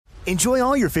Enjoy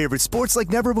all your favorite sports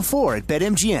like never before at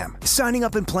BetMGM. Signing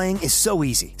up and playing is so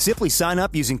easy. Simply sign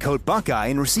up using code Buckeye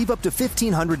and receive up to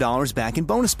 $1,500 back in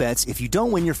bonus bets if you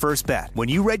don't win your first bet. When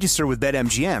you register with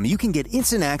BetMGM, you can get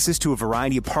instant access to a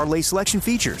variety of parlay selection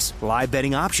features, live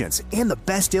betting options, and the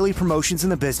best daily promotions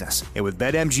in the business. And with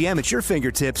BetMGM at your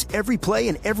fingertips, every play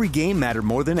and every game matter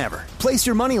more than ever. Place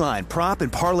your moneyline, prop,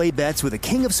 and parlay bets with the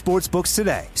king of sportsbooks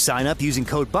today. Sign up using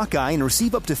code Buckeye and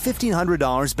receive up to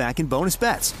 $1,500 back in bonus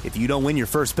bets if you don't win your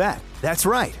first bet. That's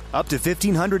right, up to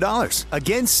 $1,500.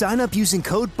 Again, sign up using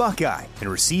code Buckeye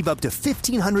and receive up to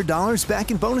 $1,500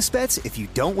 back in bonus bets if you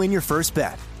don't win your first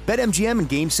bet. BetMGM and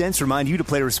GameSense remind you to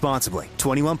play responsibly.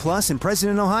 21 plus and present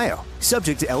in Ohio.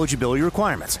 Subject to eligibility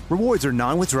requirements. Rewards are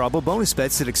non-withdrawable bonus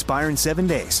bets that expire in 7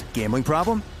 days. Gambling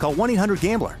problem? Call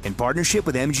 1-800-GAMBLER in partnership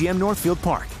with MGM Northfield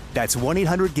Park. That's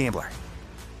 1-800-GAMBLER.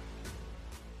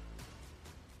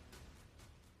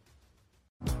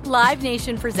 Live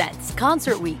Nation presents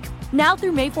Concert Week. Now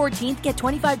through May 14th, get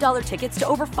 $25 tickets to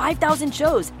over 5,000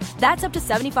 shows. That's up to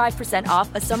 75%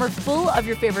 off a summer full of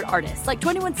your favorite artists like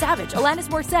 21 Savage, Alanis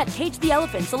Morissette, Cage the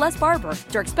Elephant, Celeste Barber,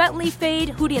 Dierks Bentley, Fade,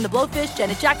 Hootie and the Blowfish,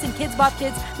 Janet Jackson, Kids Bop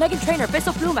Kids, Meghan Trainor,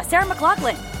 Bissell Pluma, Sarah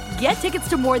McLachlan. Get tickets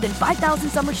to more than 5,000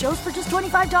 summer shows for just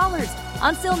 $25.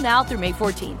 Until now through May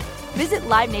 14th. Visit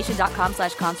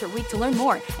LiveNation.com/Concert Week to learn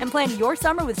more and plan your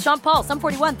summer with Sean Paul, Sum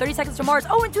 41, 30 Seconds to Mars,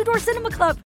 and Two Door Cinema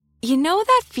Club. You know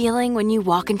that feeling when you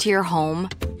walk into your home,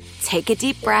 take a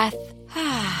deep breath,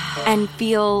 and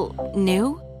feel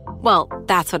new? Well,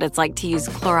 that's what it's like to use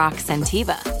Clorox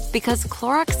Scentiva. Because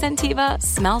Clorox Scentiva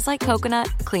smells like coconut,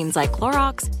 cleans like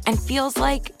Clorox, and feels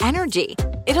like energy.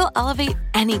 It'll elevate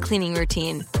any cleaning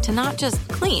routine to not just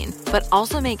clean, but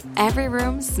also make every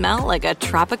room smell like a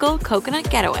tropical coconut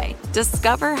getaway.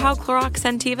 Discover how Clorox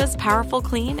Scentiva's powerful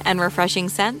clean and refreshing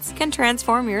scents can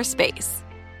transform your space.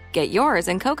 Get yours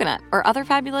in coconut or other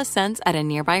fabulous scents at a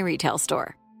nearby retail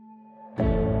store.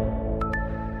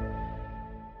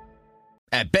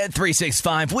 At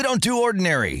Bet365, we don't do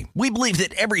ordinary. We believe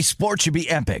that every sport should be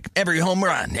epic. Every home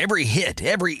run, every hit,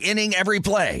 every inning, every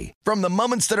play. From the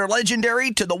moments that are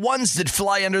legendary to the ones that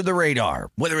fly under the radar.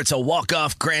 Whether it's a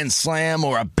walk-off grand slam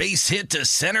or a base hit to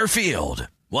center field.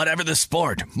 Whatever the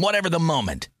sport, whatever the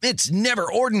moment. It's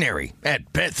never ordinary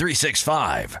at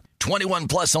Bet365. 21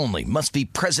 plus only. Must be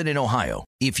present in Ohio.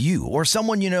 If you or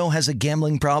someone you know has a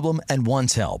gambling problem and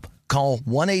wants help, call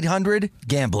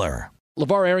 1-800-GAMBLER.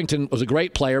 LeVar Arrington was a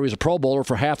great player. He was a Pro Bowler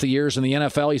for half the years in the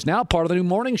NFL. He's now part of the new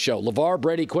morning show. LeVar,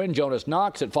 Brady Quinn, Jonas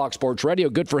Knox at Fox Sports Radio.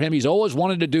 Good for him. He's always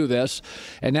wanted to do this,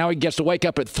 and now he gets to wake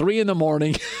up at 3 in the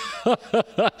morning.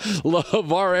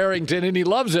 LeVar Arrington, and he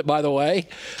loves it, by the way.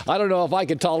 I don't know if I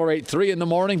could tolerate 3 in the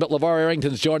morning, but LeVar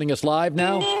Arrington's joining us live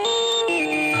now.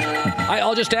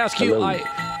 I'll just ask you,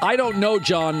 I don't know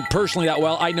John personally that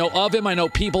well. I know of him. I know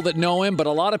people that know him, but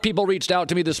a lot of people reached out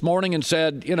to me this morning and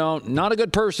said, not a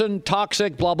good person,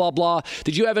 toxic, blah, blah, blah.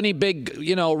 Did you have any big,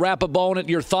 rap a bone at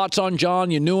your thoughts on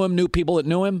John? You knew him, knew people that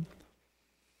knew him?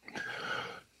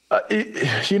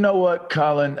 You know what,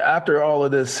 Colin? After all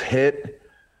of this hit,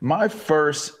 my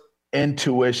first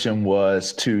intuition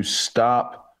was to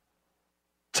stop,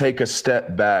 take a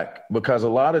step back, because a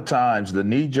lot of times the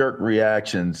knee-jerk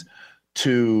reactions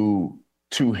to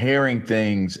hearing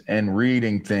things and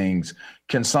reading things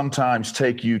can sometimes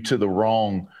take you to the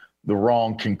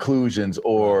wrong conclusions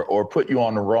or put you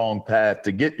on the wrong path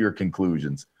to get your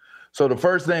conclusions. So the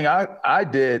first thing I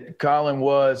did, Colin,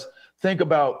 was think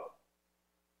about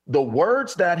the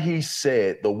words that he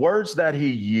said, the words that he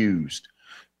used,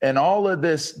 and all of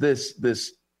this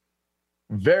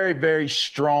very, very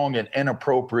strong and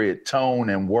inappropriate tone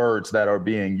and words that are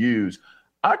being used.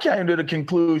 I came to the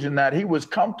conclusion that he was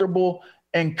comfortable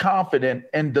and confident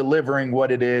in delivering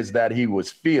what it is that he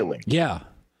was feeling. Yeah.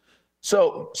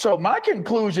 So my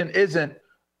conclusion isn't,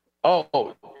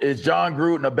 is John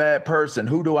Gruden a bad person?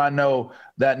 Who do I know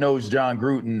that knows John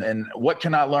Gruden? And what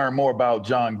can I learn more about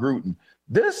John Gruden?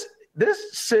 This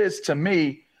says to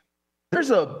me,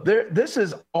 this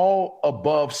is all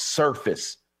above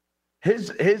surface.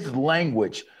 His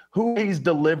language, who he's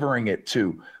delivering it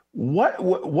to,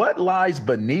 what lies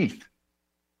beneath?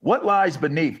 What lies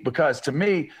beneath? Because to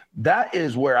me, that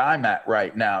is where I'm at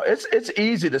right now. It's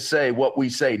easy to say what we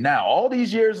say now. All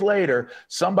these years later,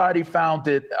 somebody found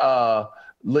it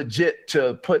legit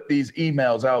to put these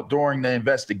emails out during the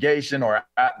investigation or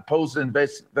post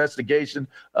investigation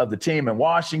of the team in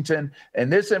Washington.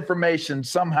 And this information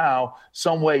somehow,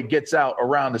 some way gets out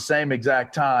around the same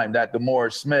exact time that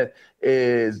DeMaurice Smith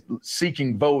is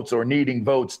seeking votes or needing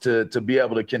votes to be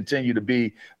able to continue to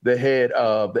be the head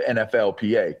of the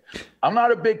NFLPA. I'm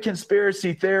not a big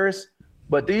conspiracy theorist,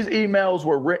 But these emails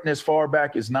were written as far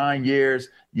back as 9 years.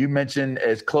 You mentioned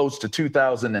as close to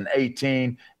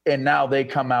 2018, and now they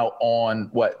come out on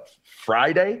what,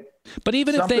 Friday? But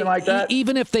even Something if they like that?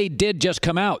 even if they did just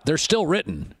come out, they're still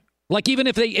written. Like even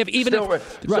if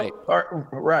right. So,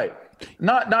 right.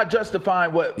 Not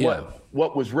justifying what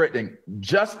was written.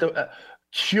 Just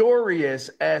curious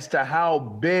as to how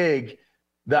big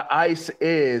the ice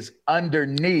is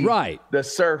underneath the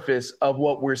surface of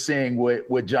what we're seeing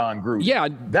with Jon Gruden. Yeah.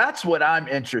 That's what I'm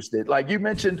interested. Like you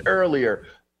mentioned earlier,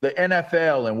 the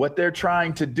NFL and what they're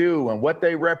trying to do and what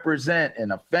they represent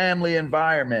in a family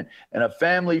environment and a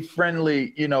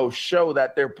family-friendly, show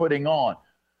that they're putting on.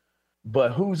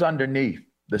 But who's underneath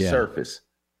the surface?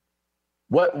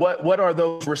 What are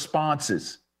those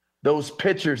responses? Those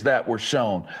pictures that were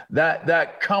shown,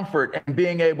 that comfort and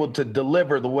being able to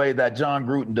deliver the way that Jon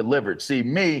Gruden delivered. See,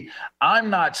 me,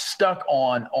 I'm not stuck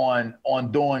on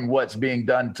doing what's being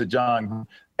done to Jon.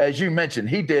 As you mentioned,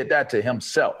 he did that to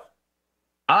himself.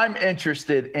 I'm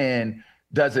interested in,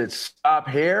 does it stop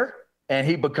here and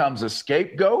he becomes a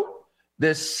scapegoat?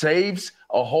 This saves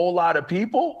a whole lot of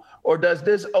people? Or does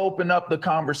this open up the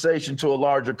conversation to a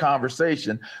larger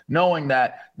conversation, knowing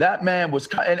that that man was,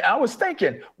 and I was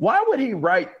thinking, why would he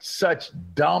write such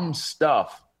dumb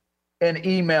stuff in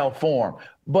email form?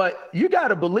 But you got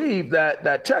to believe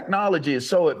that technology is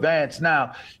so advanced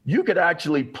now, you could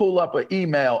actually pull up an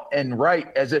email and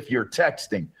write as if you're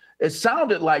texting. It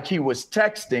sounded like he was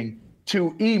texting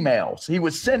to emails. He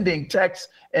was sending text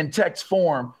in text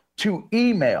form to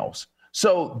emails.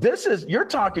 So you're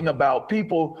talking about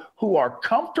people who are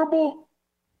comfortable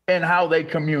in how they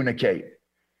communicate.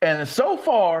 And so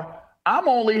far, I'm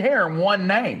only hearing one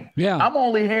name. Yeah. I'm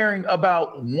only hearing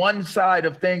about one side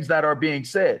of things that are being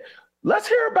said. Let's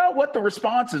hear about what the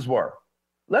responses were.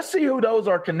 Let's see who those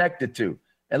are connected to.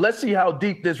 And let's see how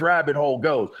deep this rabbit hole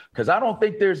goes. Because I don't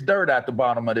think there's dirt at the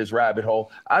bottom of this rabbit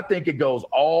hole. I think it goes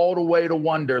all the way to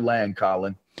Wonderland,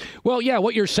 Colin. Well, yeah,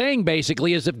 what you're saying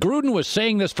basically is if Gruden was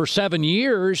saying this for 7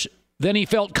 years, then he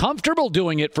felt comfortable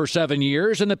doing it for 7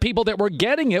 years, and the people that were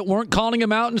getting it weren't calling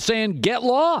him out and saying, get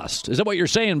lost. Is that what you're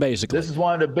saying, basically? This is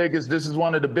one of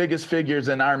the biggest figures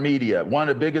in our media, one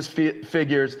of the biggest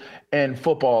figures in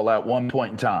football at one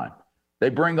point in time. They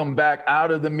bring them back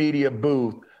out of the media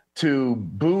booth to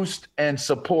boost and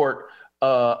support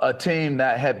a team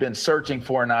that had been searching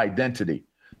for an identity.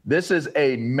 This is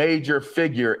a major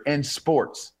figure in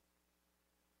sports.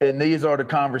 And these are the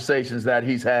conversations that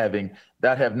he's having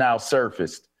that have now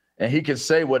surfaced. And he can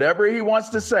say whatever he wants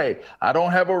to say. I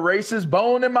don't have a racist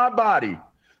bone in my body.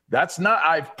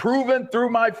 I've proven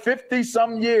through my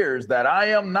 50-some years that I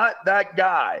am not that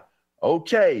guy.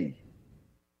 Okay.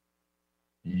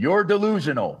 You're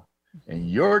delusional and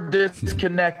you're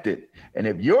disconnected. And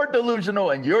if you're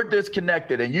delusional and you're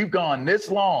disconnected and you've gone this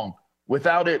long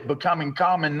without it becoming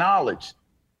common knowledge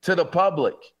to the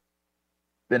public,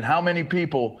 then how many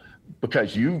people,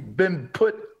 because you've been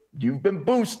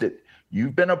boosted,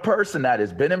 you've been a person that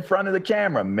has been in front of the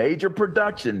camera, major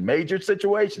production, major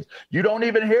situations. You don't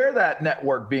even hear that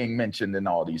network being mentioned in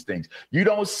all these things. You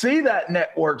don't see that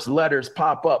network's letters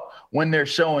pop up when they're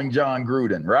showing Jon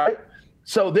Gruden, right?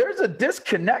 So there's a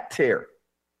disconnect here.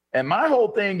 And my whole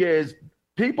thing is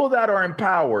people that are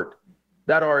empowered,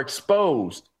 that are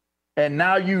exposed, and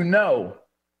now you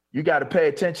got to pay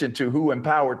attention to who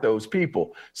empowered those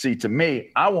people. See, to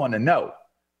me, I want to know,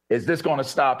 is this going to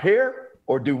stop here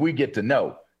or do we get to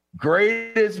know?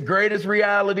 Greatest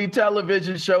reality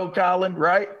television show, Colin,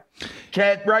 right?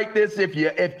 Can't write this.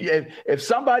 If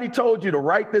somebody told you to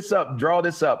write this up, draw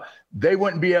this up, they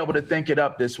wouldn't be able to think it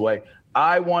up this way.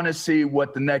 I want to see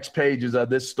what the next pages of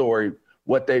this story,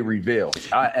 what they reveal.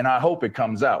 And I hope it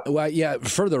comes out. Well, yeah,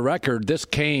 for the record, this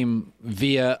came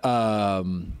via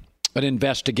an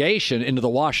investigation into the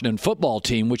Washington football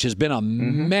team, which has been a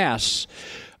mess.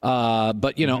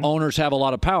 But, owners have a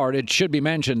lot of power. It should be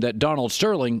mentioned that Donald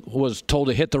Sterling was told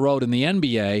to hit the road in the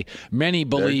NBA. Many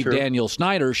believe Daniel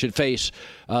Snyder should face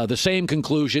the same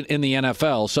conclusion in the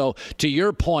NFL. So to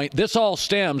your point, this all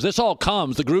comes,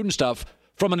 the Gruden stuff,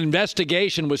 from an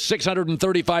investigation with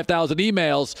 635,000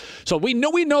 emails. So we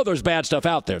know there's bad stuff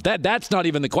out there. That's not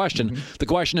even the question. The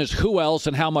question is who else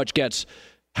and how much gets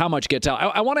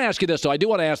out. I want to ask you this, though. I do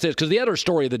want to ask this because the other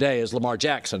story of the day is Lamar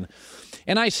Jackson.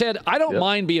 And I said, I don't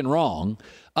mind being wrong.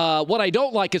 What I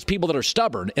don't like is people that are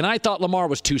stubborn. And I thought Lamar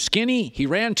was too skinny. He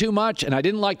ran too much. And I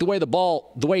didn't like the way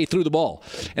he threw the ball.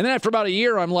 And then after about a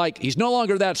year, I'm like, he's no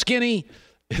longer that skinny.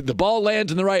 The ball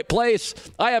lands in the right place.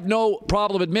 I have no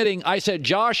problem admitting I said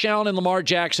Josh Allen and Lamar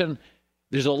Jackson,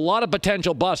 there's a lot of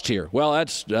potential bust here. Well,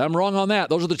 I'm wrong on that.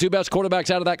 Those are the two best quarterbacks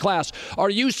out of that class. Are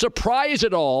you surprised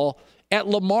at all at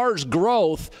Lamar's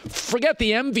growth, forget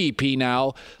the MVP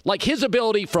now, like his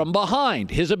ability from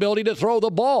behind, his ability to throw the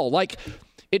ball. Like,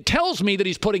 it tells me that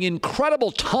he's putting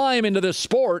incredible time into this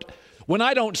sport when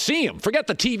I don't see him. Forget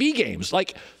the TV games.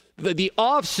 Like, the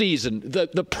off season,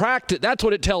 the practice, that's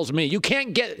what it tells me. You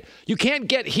can't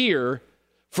get here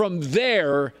from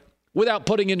there without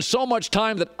putting in so much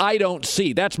time that I don't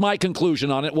see. That's my conclusion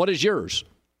on it. What is yours?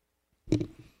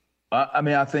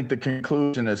 I think the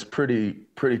conclusion is pretty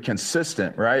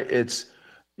consistent, right? It's,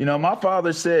 my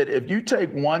father said, if you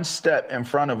take one step in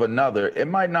front of another, it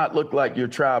might not look like you're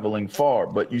traveling far,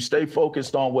 but you stay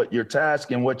focused on what your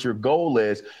task and what your goal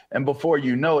is. And before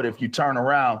you know it, if you turn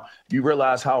around, you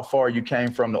realize how far you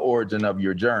came from the origin of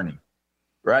your journey,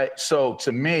 right? So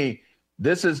to me,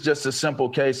 this is just a simple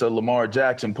case of Lamar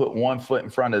Jackson put one foot in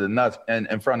front of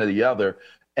the other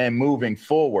and moving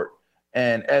forward.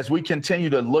 And as we continue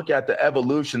to look at the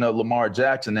evolution of Lamar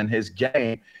Jackson and his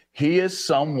game, he is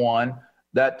someone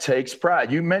that takes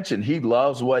pride. You mentioned he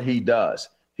loves what he does.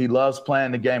 He loves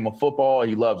playing the game of football.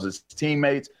 He loves his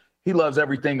teammates. He loves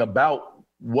everything about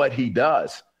what he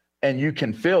does. And you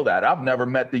can feel that. I've never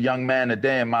met the young man a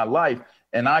day in my life,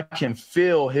 and I can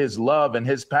feel his love and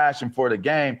his passion for the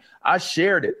game. I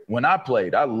shared it when I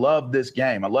played. I loved this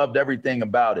game. I loved everything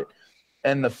about it.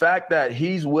 And the fact that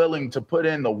he's willing to put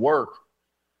in the work,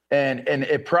 and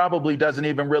it probably doesn't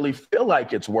even really feel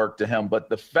like it's work to him, but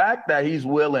the fact that he's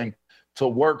willing to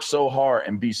work so hard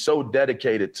and be so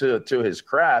dedicated to his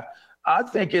craft, I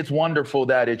think it's wonderful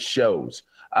that it shows.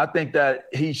 I think that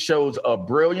he shows a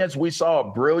brilliance. We saw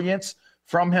a brilliance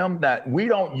from him that we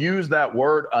don't use that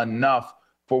word enough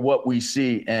for what we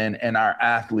see in our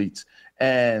athletes.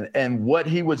 And what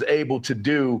he was able to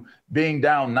do being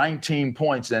down 19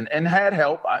 points and had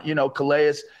help.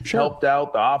 Calais helped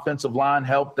out. The offensive line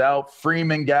helped out.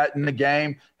 Freeman got in the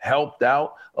game, helped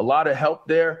out. A lot of help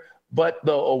there. But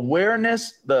the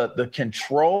awareness, the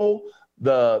control,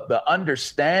 the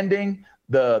understanding,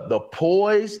 the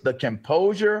poise, the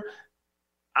composure,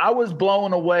 I was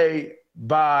blown away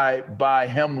by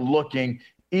him looking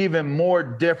even more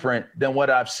different than what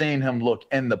I've seen him look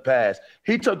in the past.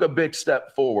 He took a big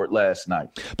step forward last night.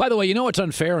 By the way, what's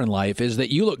unfair in life is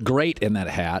that you look great in that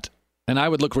hat, and I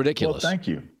would look ridiculous. Well, thank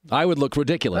you. I would look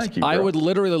ridiculous. Thank you, bro. I would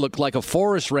literally look like a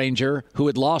forest ranger who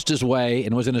had lost his way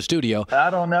and was in a studio. I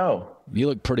don't know. You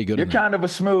look pretty good. You're kind of a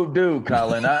smooth dude,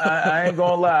 Colin. I ain't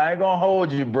gonna lie. I ain't gonna hold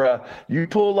you, bro. You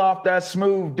pull off that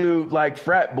smooth dude like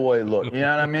frat boy look. You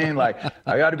know what I mean? Like,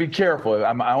 I got to be careful.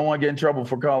 I don't want to get in trouble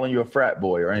for calling you a frat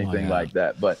boy or anything like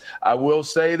that. But I will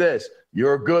say this.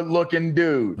 You're a good-looking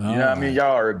dude. You know what I mean?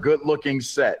 Y'all are a good-looking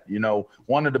set.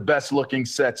 One of the best-looking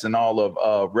sets in all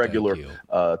of regular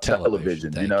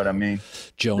television. You know what I mean?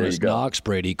 Jonas Knox,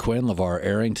 Brady Quinn, LeVar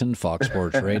Arrington, Fox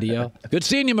Sports Radio. Good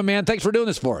seeing you, my man. Thanks for doing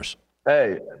this for us.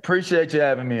 Hey, appreciate you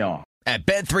having me on. At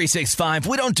Bet365,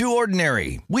 we don't do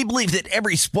ordinary. We believe that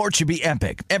every sport should be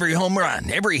epic. Every home run,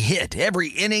 every hit, every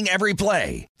inning, every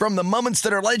play. From the moments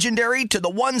that are legendary to the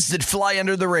ones that fly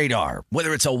under the radar.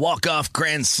 Whether it's a walk-off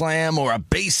grand slam or a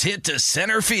base hit to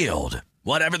center field.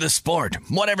 Whatever the sport,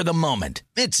 whatever the moment.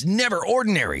 It's never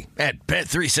ordinary at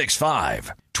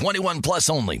Bet365. 21 plus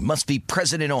only. Must be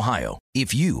present in Ohio.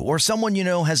 If you or someone you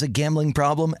know has a gambling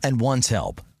problem and wants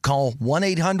help, call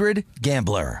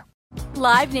 1-800-GAMBLER.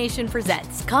 Live Nation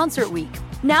presents Concert Week.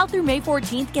 Now through May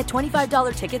 14th, get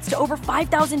 $25 tickets to over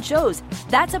 5,000 shows.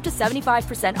 That's up to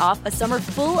 75% off a summer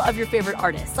full of your favorite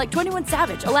artists like 21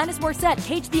 Savage, Alanis Morissette,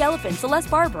 Cage the Elephant,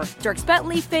 Celeste Barber, Dierks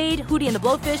Bentley, Fade, Hootie and the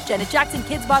Blowfish, Janet Jackson,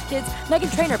 Kids Bop Kids,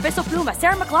 Meghan Trainor, Peso Pluma,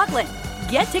 Sarah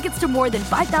McLachlan. Get tickets to more than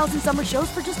 5,000 summer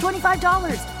shows for just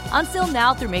 $25. Until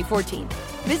now through May 14th.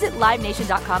 Visit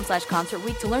LiveNation.com/Concert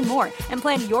Week to learn more and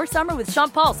plan your summer with Sean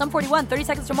Paul, Sum 41, 30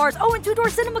 Seconds to Mars, and Two Door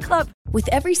Cinema Club. With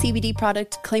every CBD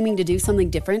product claiming to do something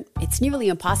different, it's nearly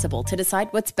impossible to decide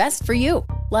what's best for you.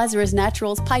 Lazarus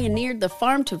Naturals pioneered the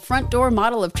farm-to-front-door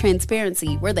model of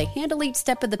transparency, where they handle each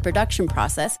step of the production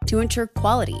process to ensure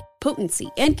quality,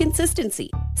 potency, and consistency.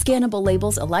 Scannable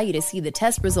labels allow you to see the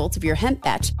test results of your hemp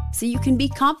batch, so you can be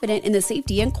confident in the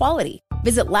safety and quality.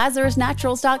 Visit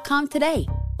LazarusNaturals.com today.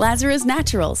 Lazarus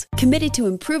Naturals, committed to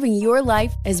improving your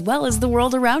life as well as the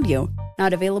world around you.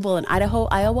 Not available in Idaho,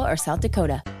 Iowa, or South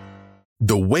Dakota.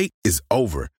 The wait is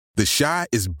over. The Chi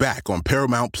is back on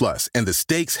Paramount Plus, and the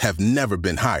stakes have never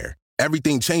been higher.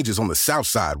 Everything changes on the South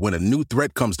Side when a new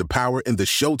threat comes to power in the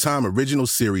Showtime original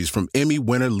series from Emmy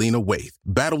winner Lena Waithe.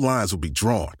 Battle lines will be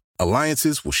drawn,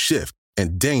 alliances will shift,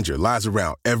 and danger lies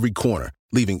around every corner,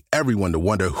 leaving everyone to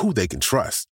wonder who they can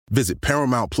trust. Visit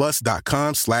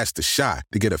ParamountPlus.com/The Chi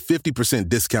to get a 50%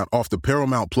 discount off the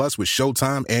Paramount Plus with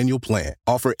Showtime annual plan.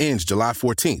 Offer ends July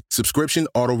 14th. Subscription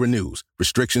auto-renews.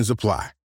 Restrictions apply.